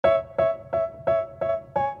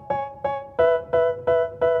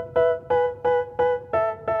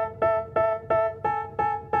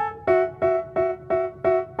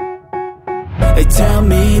tell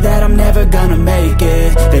me that I'm never gonna make it.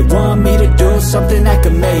 They want me to do something that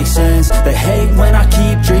could make sense. They hate when I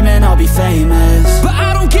keep dreaming I'll be famous, but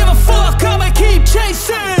I don't give a fuck, I'ma keep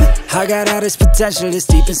chasing. I got all this potential that's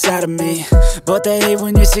deep inside of me, but they hate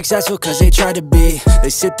when you're successful cause they try to be. They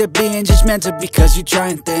sit there being judgmental because you're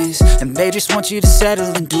trying things, and they just want you to settle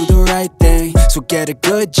and do the right thing. So get a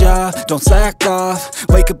good job, don't slack off.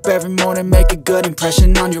 Wake up every morning, make a good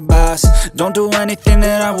impression on your boss. Don't do anything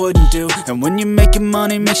that I wouldn't do, and when you're making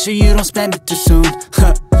money, make sure you don't spend it too soon.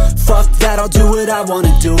 Fuck that, I'll do what I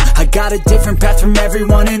wanna do. I got a different path from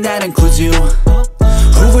everyone and that includes you.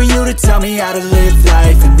 Who are you to tell me how to live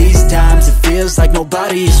life? In these times it feels like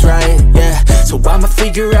nobody's right, yeah. So I'ma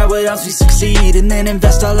figure out what else we succeed, and then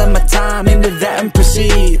invest all of my time into that and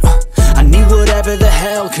proceed. I need whatever the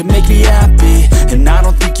hell could make me happy, and I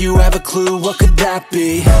don't think you have a clue what could that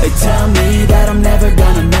be. They tell me that I'm never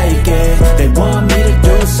gonna make it. They want me to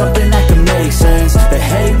do something that can make sense. They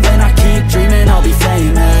hate when I keep dreaming I'll be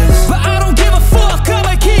famous, but I don't give a fuck,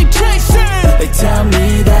 I'ma keep chasing. They tell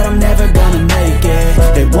me that I'm never gonna make it.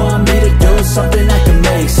 They want me to do something that can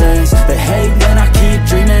make sense. They hate when I keep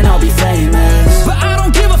dreaming I'll be famous, but I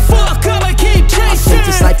don't give a fuck, I'ma keep chasing. I think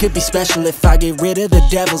this life could be special if I get rid of the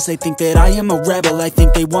devils. They think that I am a rebel, I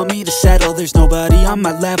think they want me to settle. There's nobody on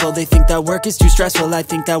my level, they think that work is too stressful. I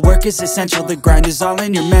think that work is essential, the grind is all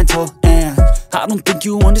in your mental. And I don't think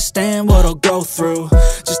you understand what I'll go through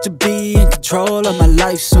just to be in control of my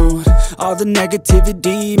life soon. All the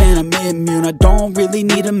negativity, man, I'm immune. I don't really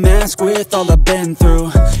need a mask with all I've been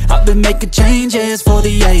through. I've been making changes for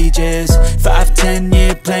the ages. 5-10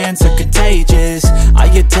 year plans are contagious. I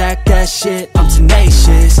attack that shit, I'm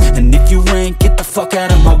tenacious. And if you ain't, get the fuck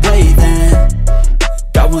out of my way then.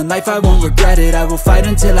 Got one life, I won't regret it. I will fight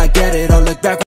until I get it. I'll look back